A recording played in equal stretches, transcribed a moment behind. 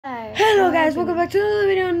Hello guys, welcome back to another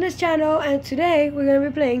video on this channel, and today we're going to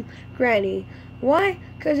be playing Granny. Why?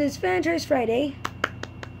 Because it's Fanchoice Friday.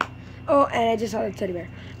 Oh, and I just saw the teddy bear.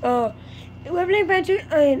 We're playing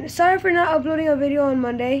Fanchoice. Sorry for not uploading a video on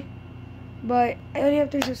Monday, but I only have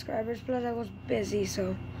 3 subscribers, plus I was busy,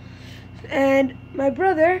 so. And my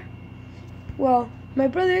brother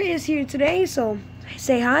is here today, so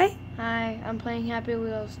say hi. Hi, I'm playing Happy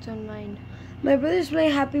Wheels, don't mind. My brother's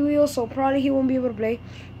playing Happy Wheels, so probably he won't be able to play.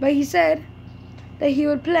 But he said that he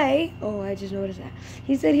would play. Oh, I just noticed that.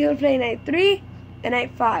 He said he would play night 3 and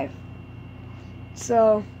night 5.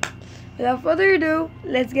 So, without further ado,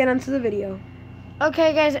 let's get onto the video.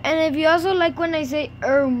 Okay, guys, and if you also like when I say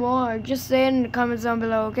more, just say it in the comments down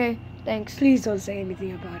below, okay? Thanks. Please don't say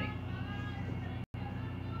anything about it.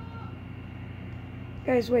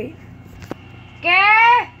 Guys, wait.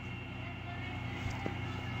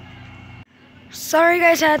 Sorry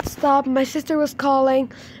guys, I had to stop. My sister was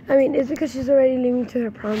calling. I mean, it's because she's already leaving to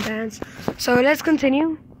her prom dance. So let's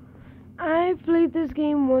continue. I played this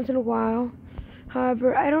game once in a while.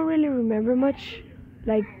 However, I don't really remember much.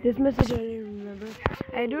 Like, this message I didn't remember.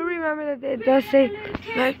 I do remember that it does say,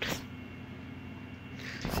 like...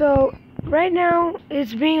 So, right now,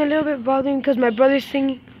 it's being a little bit bothering because my brother's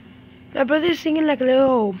singing. My brother's singing like a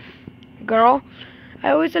little girl. I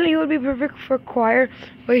always thought he would be perfect for choir,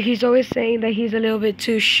 but he's always saying that he's a little bit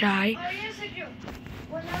too shy. Oh, yes, I do.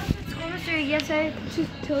 When I was at school, Mr. Yes, I have to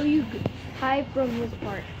tell you hi from his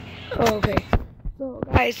part. Oh, okay. So,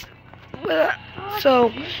 guys,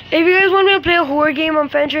 so if you guys want me to play a horror game on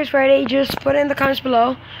Fanchoice Friday, just put it in the comments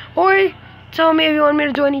below. Or tell me if you want me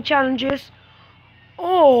to do any challenges.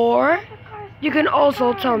 Or you can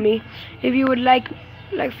also tell me if you would like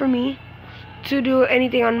for me to do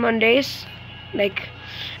anything on Mondays. Like,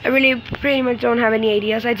 I really pretty much don't have any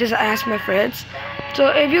ideas. I just asked my friends. So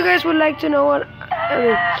if you guys would like to know what,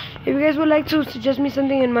 if you guys would like to suggest me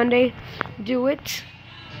something on Monday, do it.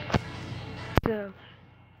 So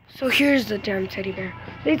here's the damn teddy bear.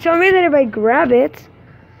 They tell me that if I grab it,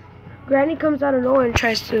 Granny comes out of nowhere and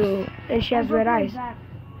tries to, and she has red eyes.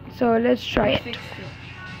 So let's try it.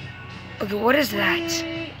 Okay, what is that?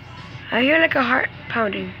 I hear like a heart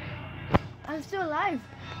pounding. I'm still alive.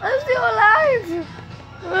 I'm still alive!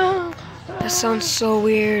 That sounds so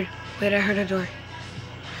weird. Wait, I heard a door.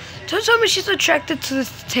 Don't tell me she's attracted to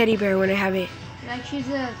this teddy bear when I have it. Like she's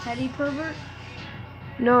a teddy pervert?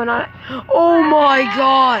 No, not. Oh my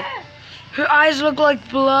god! Her eyes look like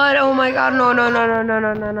blood. Oh my god, no.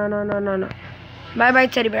 Bye bye,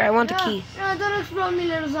 teddy bear. I want the key. No, don't explode me,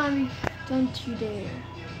 little zombie. Don't you dare.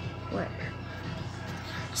 What?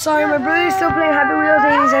 Sorry, my brother is still playing Happy Wheels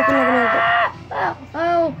and he's acting like an idiot.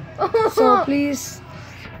 So please,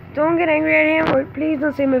 don't get angry at him, or please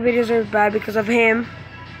don't say my videos are bad because of him.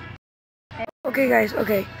 Okay guys,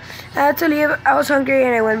 okay. I had to leave. I was hungry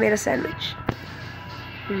and I went and made a sandwich.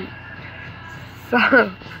 So,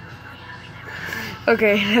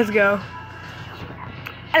 okay, let's go.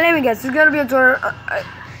 And let me guess, it's gonna be a door. Let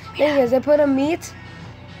me guess, I put a meat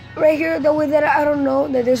right here, the way that I don't know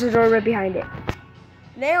that there's a door right behind it.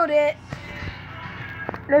 Nailed it.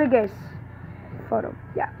 Let me guess. Photo.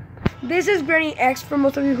 Yeah. This is Granny X for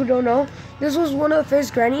most of you who don't know. This was one of the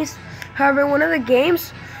first Grannies. However, in one of the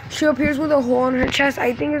games, she appears with a hole in her chest.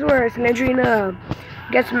 I think is where Slendrina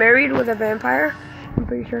gets married with a vampire. I'm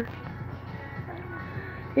pretty sure.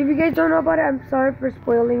 If you guys don't know about it, I'm sorry for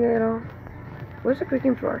spoiling it all. Where's the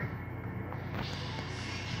creaking floor?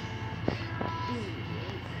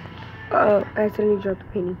 Uh-oh, I accidentally dropped the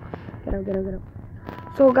painting. Get up.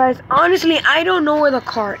 So guys, honestly, I don't know where the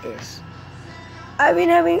car is. I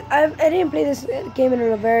didn't play this game in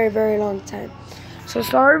a very, very long time. So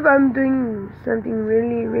sorry if I'm doing something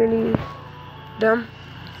really, really dumb.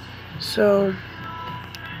 So,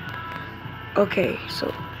 okay,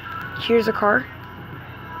 so here's a car.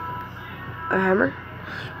 A hammer.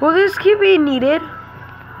 Will this key be needed?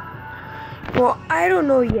 Well, I don't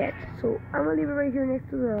know yet. So I'm gonna leave it right here next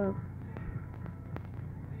to the...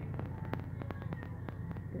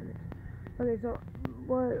 Okay, so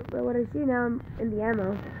what I see now in the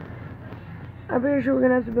ammo, I'm pretty sure we're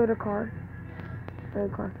gonna have to build a car.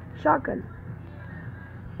 Shotgun.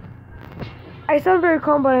 I sound very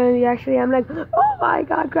calm, but actually I'm like, oh my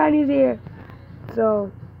god, Granny's here.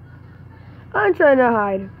 So I'm trying to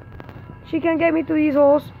hide. She can't get me through these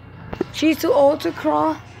holes. She's too old to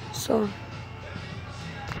crawl. So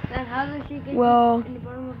Then how does she get well, in the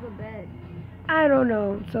bottom of the bed? I don't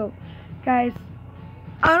know. So guys,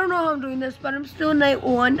 I don't know how I'm doing this, but I'm still night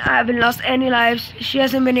 1. I haven't lost any lives. She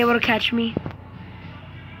hasn't been able to catch me.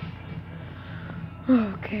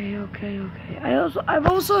 Okay. I've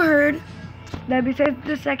also heard that besides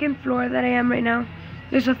the second floor that I am right now,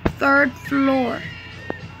 there's a third floor.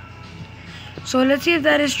 So let's see if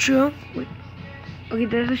that is true. Wait. Okay,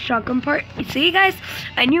 there's a shotgun part. You see, guys?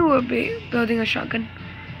 I knew we would be building a shotgun.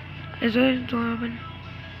 Is there a door open?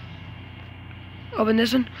 Open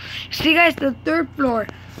this one. See, guys, the third floor.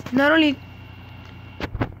 Not only...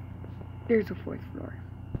 There's a fourth floor.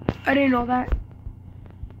 I didn't know that.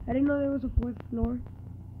 I didn't know there was a fourth floor.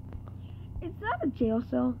 It's not a jail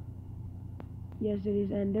cell. Yes, it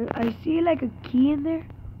is. And there, I see like a key in there.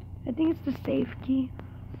 I think it's the safe key.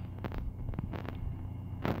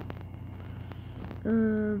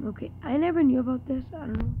 Okay. I never knew about this. I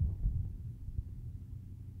don't know.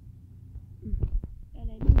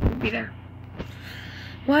 And I knew it would be there.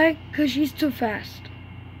 Why? Because she's too fast.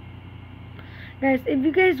 Guys, if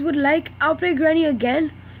you guys would like, I'll play Granny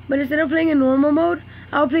again. But instead of playing in normal mode,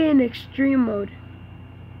 I'll play in extreme mode.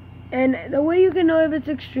 And the way you can know if it's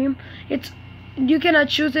extreme, you cannot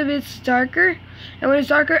choose if it's darker. And when it's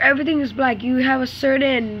darker, everything is black. You have a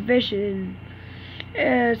certain vision.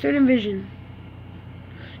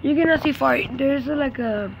 You cannot see far. There's like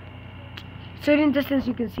a certain distance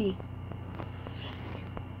you can see.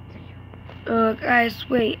 Guys,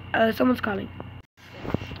 wait. Someone's calling.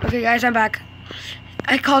 Okay, guys, I'm back.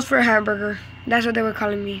 I called for a hamburger. That's what they were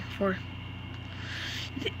calling me for.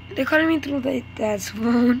 They're calling me through the dad's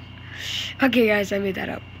phone. Okay, guys, I made that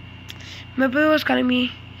up. My brother was calling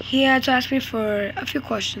me. He had to ask me for a few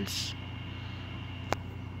questions.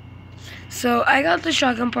 So I got the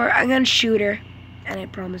shotgun part. I'm gonna shoot her, and I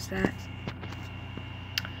promise that.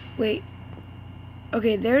 Wait.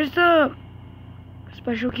 Okay, there's the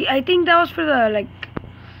special key. I think that was for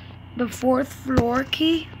the fourth floor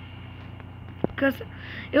key, because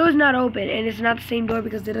it was not open, and it's not the same door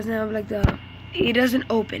because it doesn't have it doesn't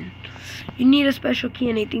open. You need a special key,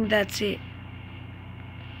 and I think that's it.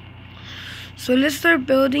 So let's start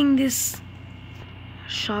building this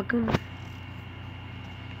shotgun.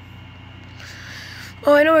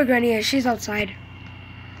 Oh, I know where Granny is. She's outside.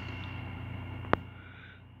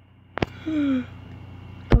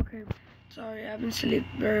 Okay. Sorry, I haven't slept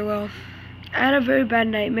very well. I had a very bad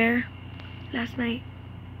nightmare last night.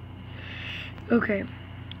 Okay.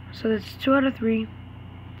 So that's 2 out of 3.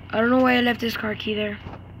 I don't know why I left this car key there.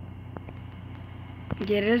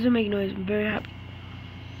 Yeah, it doesn't make noise. I'm very happy.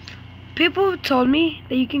 People told me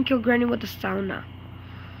that you can kill Granny with a sauna.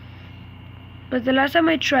 But the last time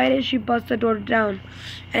I tried it, she busted the door down.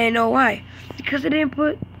 And I know why. Because I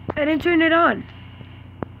didn't turn it on.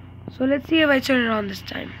 So let's see if I turn it on this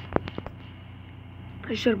time.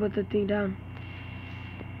 I should have put the thing down.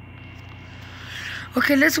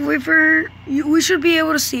 Okay, let's wait for her. We should be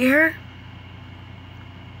able to see her.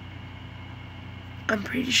 I'm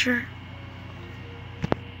pretty sure.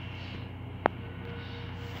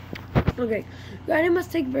 Okay, Granny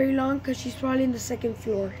must take very long because she's probably in the second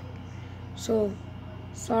floor. So,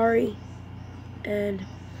 sorry. And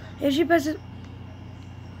if she passes...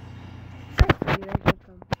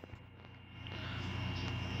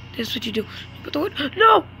 This is what you do. You put the wood...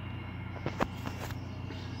 No!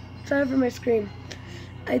 Sorry for my scream.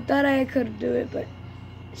 I thought I could do it, but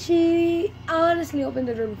she honestly opened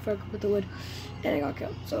the door before I could put the wood. And I got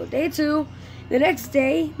killed. So, day 2. The next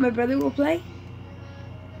day, my brother will play.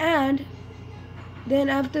 And then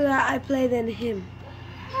after that, I play then him.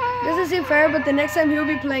 Doesn't seem fair, but the next time he'll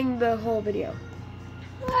be playing the whole video.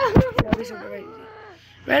 That'll be super crazy.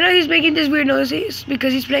 Right now he's making this weird noises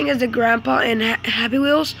because he's playing as the grandpa in Happy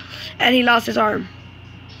Wheels, and he lost his arm.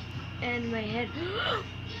 And my head.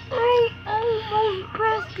 I almost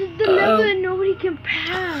pressed the level and nobody can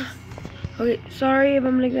pass. Okay, sorry if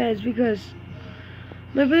I'm like that. It's because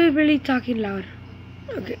my brother's really talking loud.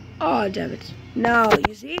 Okay. Oh, damn it. Now,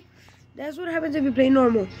 you see? That's what happens if you play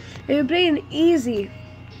normal. If you're playing easy,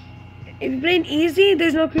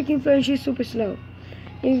 there's no creaking floor and she's super slow.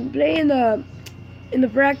 If you play in the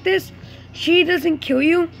practice, she doesn't kill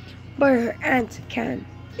you, but her aunt can.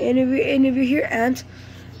 And if you hear aunt,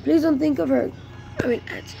 please don't think of her. I mean,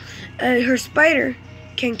 ants. Her spider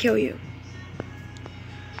can kill you.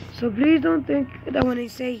 So please don't think that when I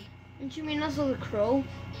say. Don't you mean also the crow?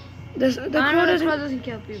 The crow doesn't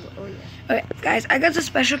kill people. Oh yeah. Okay, guys, I got the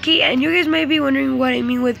special key, and you guys may be wondering what I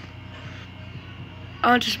mean with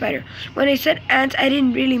onto spider. When I said ant, I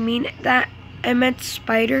didn't really mean that. I meant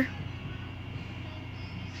spider.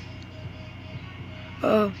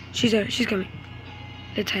 Oh, she's there. She's coming.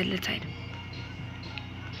 Let's hide. Let's hide.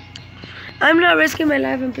 I'm not risking my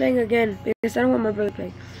life and playing again because I don't want my brother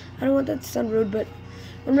playing. I don't want that to sound rude, but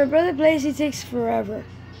when my brother plays, he takes forever.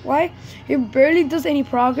 Why? He barely does any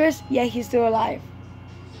progress, yet he's still alive.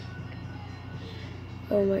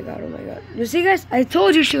 Oh my god, oh my god. You see, guys? I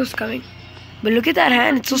told you she was coming. But look at that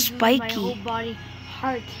hand. It's so My spiky. whole body.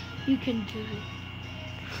 Heart. You can do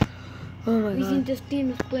it. Oh my Mis god.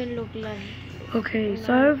 intestinos pueden lograr. Okay,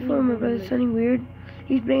 sorry for my brother sounding weird.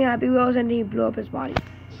 He's playing Happy Wheels and he blew up his body.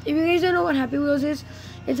 If you guys don't know what Happy Wheels is,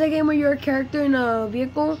 it's a game where you're a character in a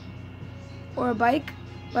vehicle or a bike,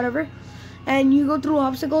 whatever, and you go through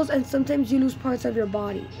obstacles and sometimes you lose parts of your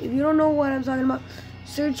body. If you don't know what I'm talking about,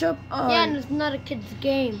 search up. Yeah, and it's not a kid's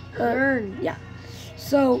game. Learn. Yeah.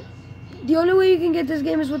 So the only way you can get this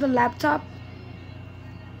game is with a laptop,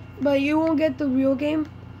 but you won't get the real game.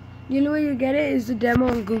 The only way you get it is the demo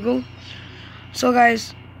on Google. So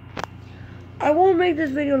guys, I won't make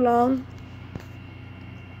this video long,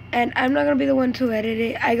 and I'm not gonna be the one to edit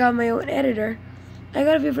it. I got my own editor. I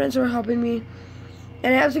got a few friends who are helping me,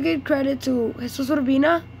 and I have to give credit to Jesus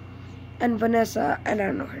Urbina and Vanessa, and I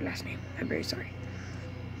don't know her last name. I'm very sorry.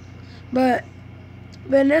 But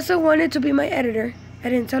Vanessa wanted to be my editor. I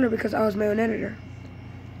didn't tell her because I was my own editor.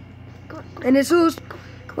 And Jesus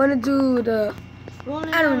wanted to do the...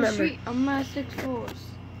 Rolling I don't down the remember. street on my 6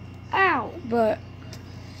 floors. Ow! But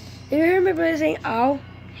if you hear my brother saying ow,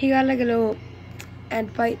 he got like a little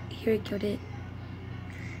ant bite. Here, he killed it.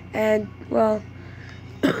 And, well...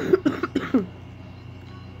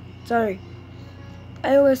 sorry.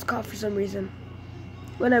 I always cough for some reason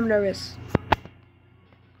when I'm nervous.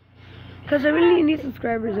 Because I really need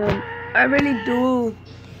subscribers, and I really do.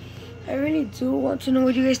 I really do want to know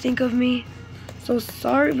what you guys think of me. So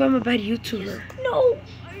sorry if I'm a bad YouTuber. No!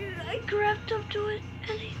 I grabbed up to it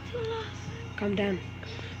and I still lost. Calm down.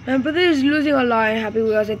 My brother is losing a lot in Happy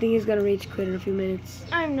Wheels. I think he's gonna rage quit in a few minutes.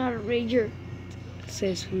 I'm not a rager.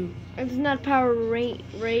 Says who? It's not Power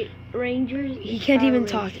Rangers. He can't even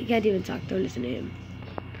talk. He can't even talk. Don't listen to him.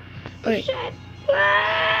 Okay. Shit.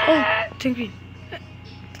 Oh, turn green.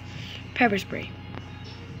 Pepper spray.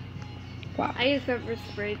 Wow. I use pepper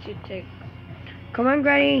spray to take Come on,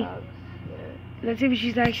 Granny. dogs. Let's see if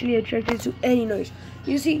she's actually attracted to any noise.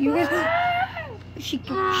 You see, you guys. She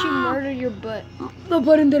murdered your butt. The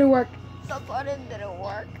button didn't work. The button didn't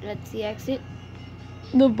work. Let's see exit.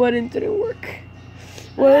 The button didn't work.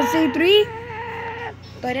 Well, let's say 3.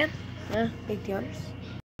 Button. Yeah. Make the honors.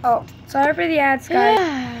 Oh, sorry for the ads, guys.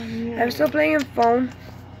 I'm still playing on phone.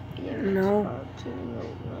 No.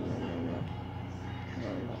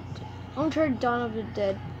 I'm gonna try Dawn of the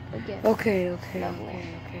Dead again. Okay.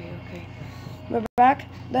 We're back.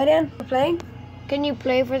 Diane, we're playing? Can you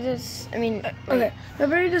play for this? I mean, Okay. My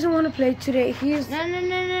brother doesn't want to play today. He's... No.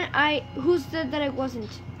 Who said that I wasn't?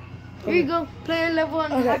 Here you go. Play a level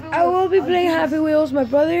on Okay, Happy Wheels. I will be playing Happy Wheels. My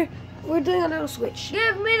brother, we're doing a little switch.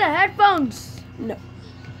 Give me the headphones. No.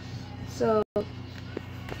 So, okay,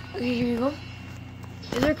 here you go.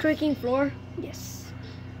 Is there a creaking floor? Yes.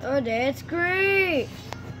 Oh, that's great.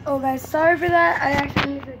 Oh, guys, sorry for that. I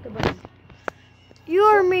accidentally clicked the button. You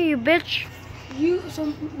or me, you bitch.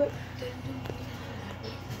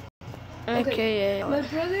 Okay, yeah. My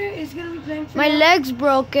brother is gonna be playing. My leg's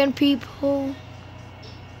broken, people.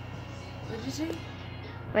 What did you say?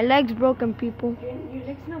 My leg's broken, people. Your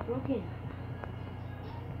leg's not broken.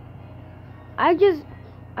 I just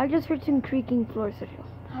heard some creaking floors.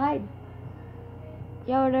 Hide.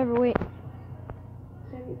 Yeah, whatever. Wait.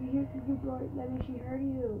 Let me. She heard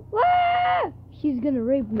you. Wah! She's gonna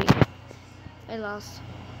rape me. I lost.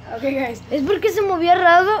 Okay, guys. Es porque se movía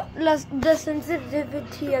raro the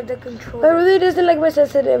sensitivity of the controller. My brother doesn't like my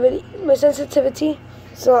sensitivity,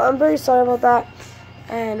 so I'm very sorry about that.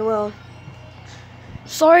 And well,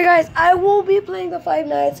 sorry guys, I will be playing the Five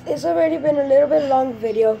Nights. It's already been a little bit long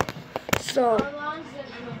video, so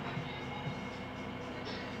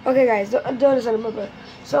okay guys, don't listen to my brother.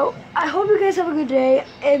 So I hope you guys have a good day.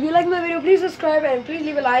 If you like my video, please subscribe and please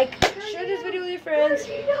leave a like. Share this video with your friends.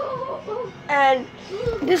 And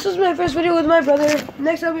this was my first video with my brother.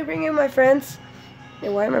 Next I'll be bringing my friends.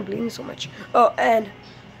 And why am I bleeding so much? Oh, and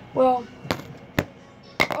well,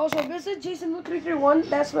 also visit Jason331.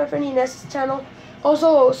 That's my friend Inez's channel.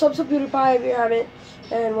 Also sub to PewDiePie if you haven't.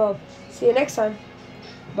 And well, see you next time.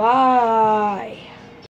 Bye.